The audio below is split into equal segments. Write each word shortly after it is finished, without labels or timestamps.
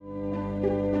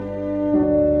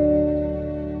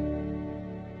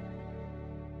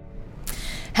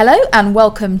Hello and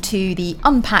welcome to the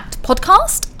UnPacked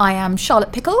podcast. I am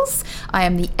Charlotte Pickles. I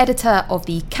am the editor of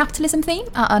the capitalism theme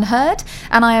at Unheard,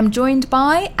 and I am joined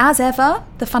by, as ever,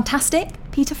 the fantastic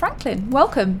Peter Franklin.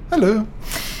 Welcome. Hello.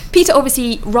 Peter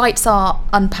obviously writes our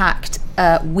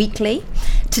UnPacked weekly.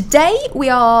 Today we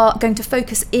are going to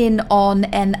focus in on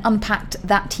an Unpacked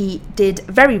that he did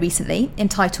very recently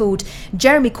entitled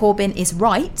Jeremy Corbyn is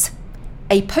Right.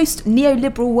 A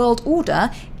post-neoliberal world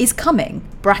order is coming,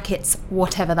 brackets,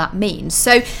 whatever that means.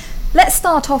 So let's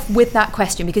start off with that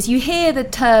question, because you hear the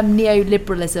term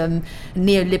neoliberalism,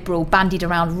 neoliberal bandied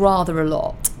around rather a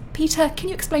lot. Peter, can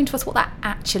you explain to us what that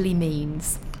actually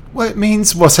means? Well, it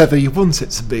means whatever you want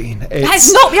it to mean.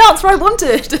 That's not the answer I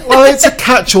wanted. Well, it's a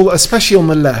catch-all, especially on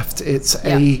the left. It's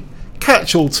a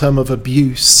catch-all term of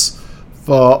abuse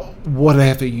for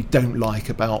whatever you don't like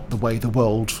about the way the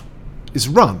world is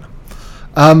run.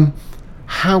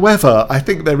 However, I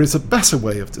think there is a better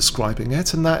way of describing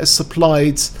it, and that is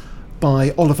supplied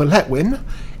by Oliver Letwin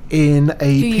in a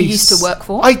piece. Who you used to work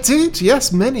for? I did,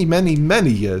 yes, many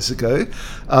years ago.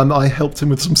 I helped him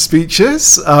with some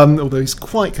speeches, although he's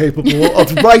quite capable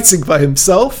of writing by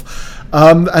himself.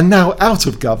 And now out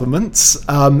of government,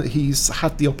 he's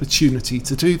had the opportunity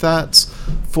to do that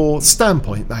for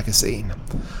Standpoint magazine.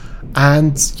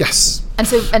 And yes.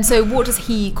 And so what does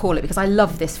he call it? Because I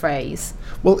love this phrase.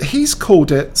 Well, he's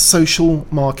called it social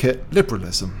market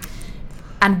liberalism.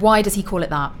 And why does he call it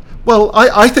that? Well,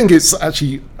 I think it's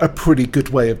actually a pretty good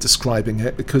way of describing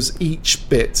it, because each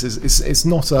bit is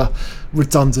not a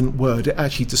redundant word. It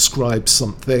actually describes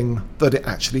something that it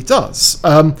actually does.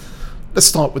 Let's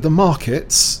start with the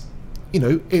markets. You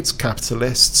know, it's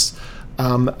capitalists,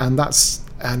 and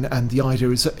the idea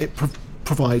is that it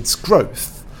provides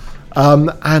growth.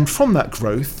 And from that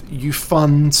growth, you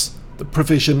fund the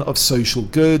provision of social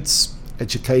goods,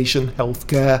 education,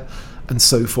 healthcare, and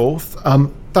so forth.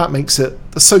 That makes it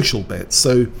the social bit.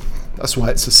 So that's why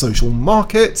it's a social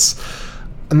market.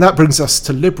 And that brings us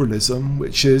to liberalism,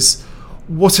 which is,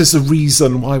 what is the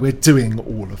reason why we're doing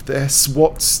all of this?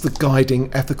 What's the guiding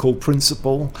ethical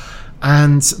principle?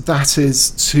 And that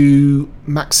is to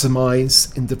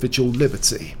maximise individual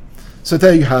liberty. So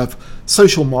there you have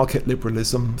social market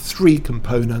liberalism, three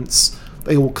components.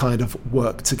 They all kind of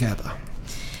work together.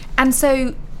 And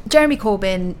so Jeremy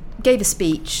Corbyn gave a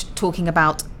speech talking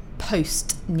about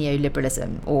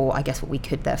post-neoliberalism, or I guess what we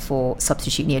could therefore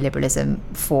substitute neoliberalism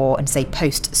for and say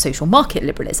post-social market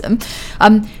liberalism.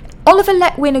 Oliver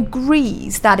Letwin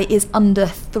agrees that it is under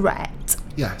threat.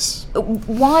 Yes.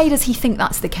 Why does he think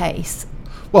that's the case?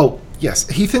 Well, yes,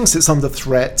 he thinks it's under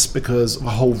threat because of a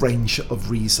whole range of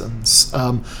reasons,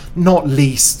 not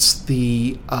least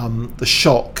the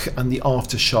shock and the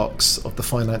aftershocks of the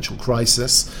financial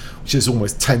crisis, which is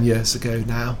almost 10 years ago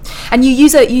now. And you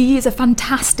use a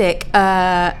fantastic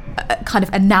kind of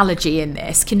analogy in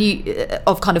this. Can you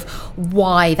of kind of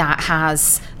why that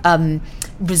has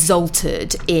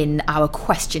resulted in our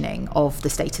questioning of the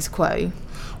status quo?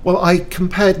 Well, I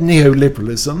compared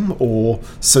neoliberalism, or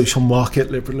social market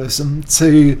liberalism,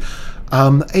 to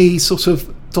a sort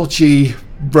of dodgy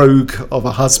rogue of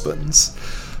a husband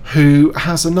who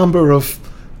has a number of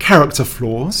character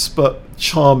flaws, but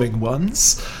charming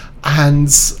ones,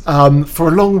 and for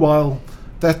a long while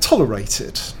they're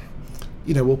tolerated.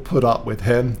 You know, we'll put up with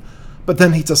him, but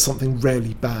then he does something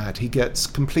really bad. He gets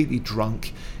completely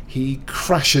drunk. He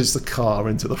crashes the car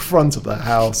into the front of the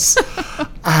house,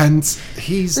 and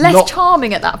he's less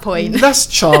charming at that point. Less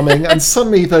charming, and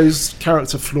suddenly those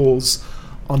character flaws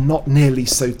are not nearly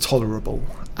so tolerable.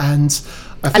 And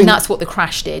I think, and that's what the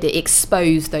crash did. It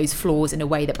exposed those flaws in a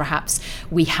way that perhaps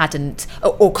we hadn't,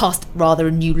 or cast rather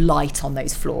a new light on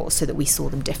those flaws so that we saw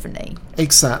them differently.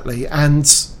 Exactly. And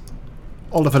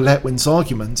Oliver Letwin's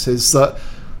argument is that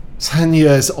 10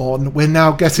 years on, we're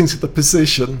now getting to the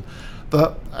position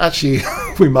that actually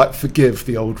we might forgive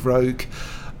the old rogue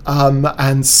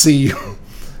and see,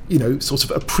 you know, sort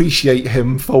of appreciate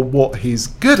him for what he's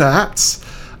good at.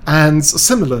 And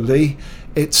similarly,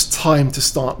 it's time to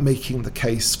start making the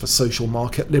case for social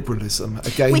market liberalism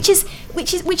again. Which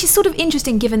is sort of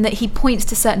interesting, given that he points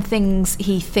to certain things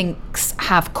he thinks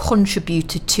have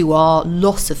contributed to our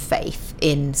loss of faith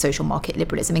in social market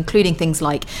liberalism, including things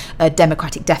like a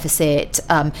democratic deficit,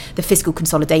 the fiscal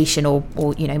consolidation, or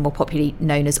you know, more popularly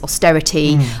known as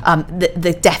austerity,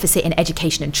 the deficit in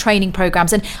education and training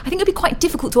programs. And I think it'd be quite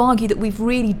difficult to argue that we've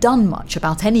really done much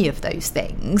about any of those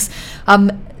things.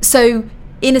 So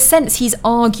in a sense, he's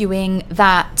arguing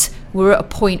that we're at a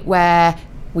point where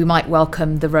we might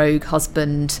welcome the rogue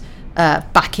husband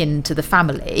back into the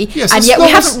family, yes, and yet we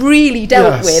haven't really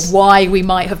dealt with why we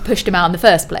might have pushed him out in the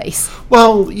first place.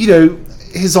 Well, you know,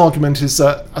 his argument is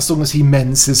that as long as he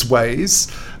mends his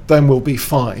ways, then we'll be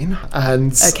fine,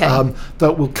 and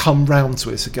that we'll come round to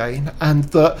it again, and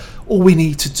that all we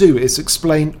need to do is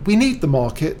explain we need the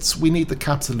markets, we need the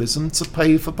capitalism to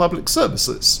pay for public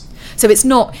services. So it's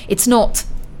not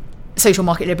social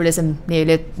market liberalism,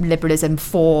 neoliberalism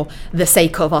for the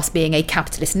sake of us being a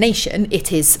capitalist nation.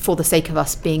 It is for the sake of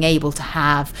us being able to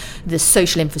have the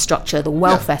social infrastructure, the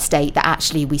welfare state that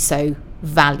actually we so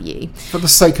value. For the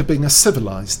sake of being a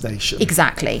civilised nation.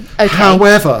 Exactly. Okay.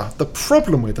 However, the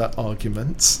problem with that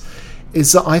argument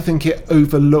is that I think it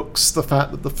overlooks the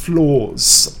fact that the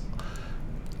flaws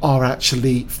are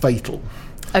actually fatal.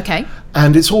 Okay.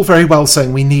 And it's all very well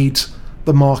saying we need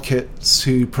the market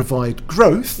to provide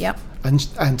growth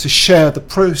and to share the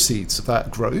proceeds of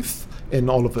that growth, in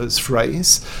Oliver's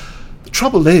phrase. The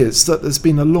trouble is that there's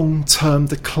been a long-term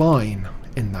decline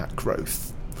in that growth.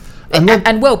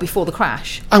 And well before the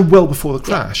crash. And well before the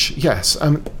crash, yes.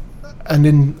 And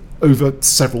in over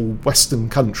several Western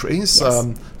countries,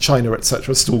 China,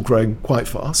 etc., still growing quite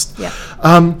fast. Yeah.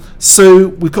 So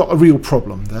we've got a real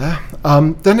problem there.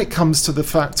 Then it comes to the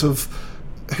fact of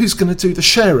who's going to do the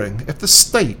sharing. If the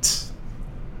state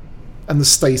and the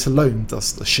state alone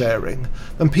does the sharing,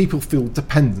 then people feel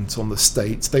dependent on the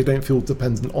state. They don't feel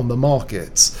dependent on the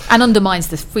markets. And undermines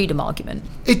the freedom argument.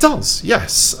 It does,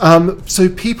 yes. So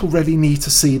people really need to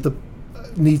see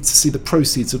the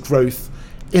proceeds of growth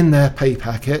in their pay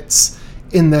packets,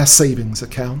 in their savings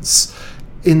accounts,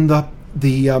 in their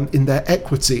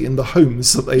equity in the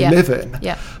homes that they live in.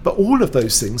 Yeah. But all of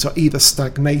those things are either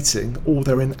stagnating or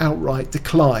they're in outright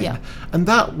decline. Yeah. And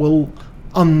that will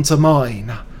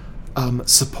undermine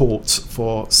support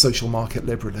for social market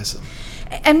liberalism.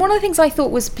 And one of the things I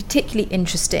thought was particularly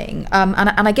interesting, and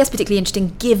I guess particularly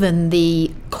interesting given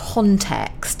the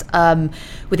context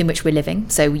within which we're living,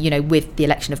 so, with the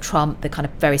election of Trump, the kind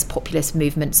of various populist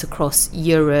movements across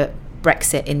Europe,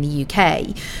 Brexit in the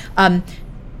UK,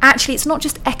 actually it's not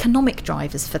just economic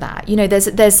drivers for that.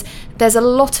 There's a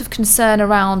lot of concern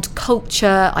around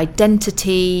culture,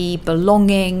 identity,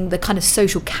 belonging, the kind of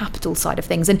social capital side of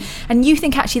things, and you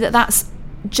think actually that's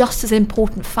just as an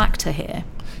important factor here.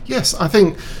 Yes, I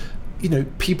think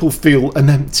people feel an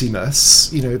emptiness.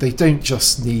 They don't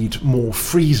just need more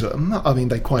freedom. I mean,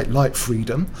 they quite like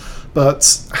freedom,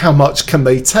 but how much can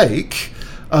they take?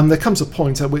 There comes a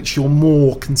point at which you're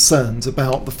more concerned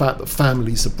about the fact that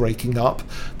families are breaking up,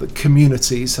 that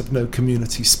communities have no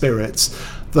community spirit,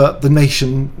 that the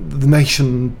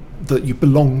nation that you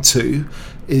belong to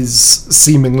is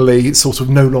seemingly sort of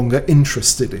no longer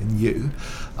interested in you.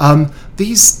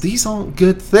 These aren't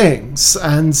good things,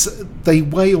 and they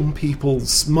weigh on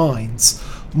people's minds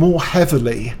more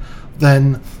heavily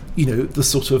than the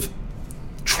sort of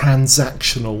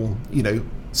transactional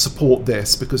support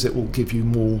this because it will give you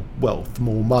more wealth,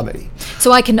 more money.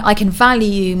 So I can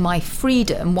value my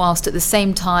freedom whilst at the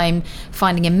same time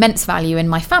finding immense value in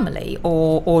my family,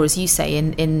 or as you say,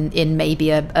 in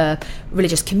maybe a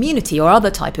religious community or other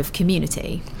type of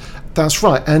community. That's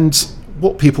right. And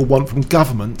what people want from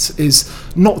government is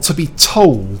not to be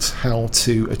told how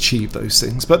to achieve those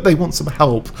things, but they want some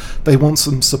help, they want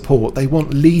some support, they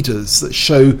want leaders that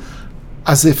show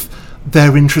as if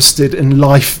they're interested in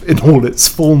life in all its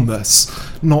fullness,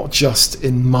 not just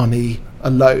in money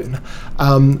alone,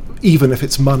 even if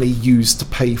it's money used to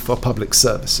pay for public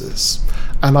services.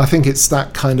 And I think it's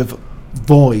that kind of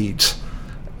void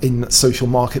in social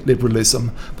market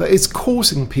liberalism that is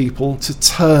causing people to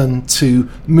turn to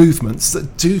movements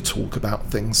that do talk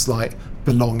about things like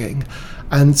belonging.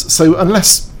 And so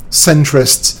unless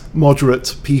centrist,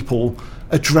 moderate people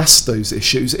address those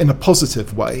issues in a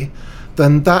positive way,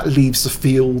 then that leaves the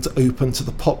field open to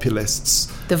the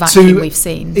populists. The vacuum we've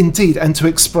seen. Indeed, and to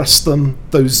express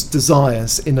those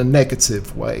desires in a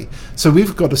negative way. So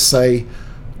we've got to say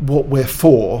what we're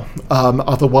for,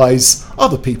 otherwise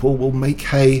other people will make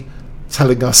hay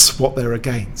telling us what they're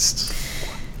against.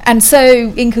 And so,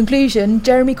 in conclusion,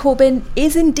 Jeremy Corbyn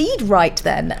is indeed right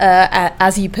then,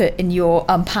 as you put in your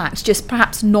UnPacked, just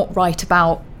perhaps not right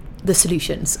about the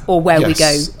solutions or where we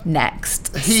go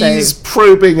next. He's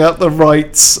probing at the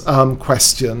right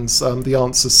questions. The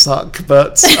answers suck,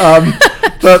 but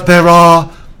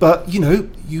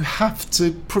you have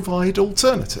to provide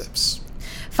alternatives.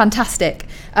 Fantastic.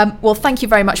 Well, thank you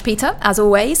very much, Peter, as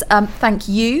always. Thank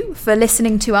you for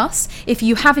listening to us. If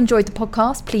you have enjoyed the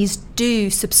podcast, please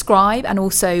do subscribe, and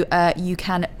also you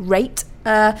can rate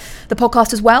the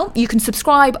podcast as well. You can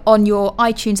subscribe on your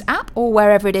iTunes app or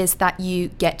wherever it is that you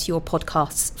get your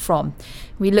podcasts from.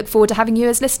 We look forward to having you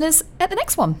as listeners at the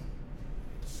next one.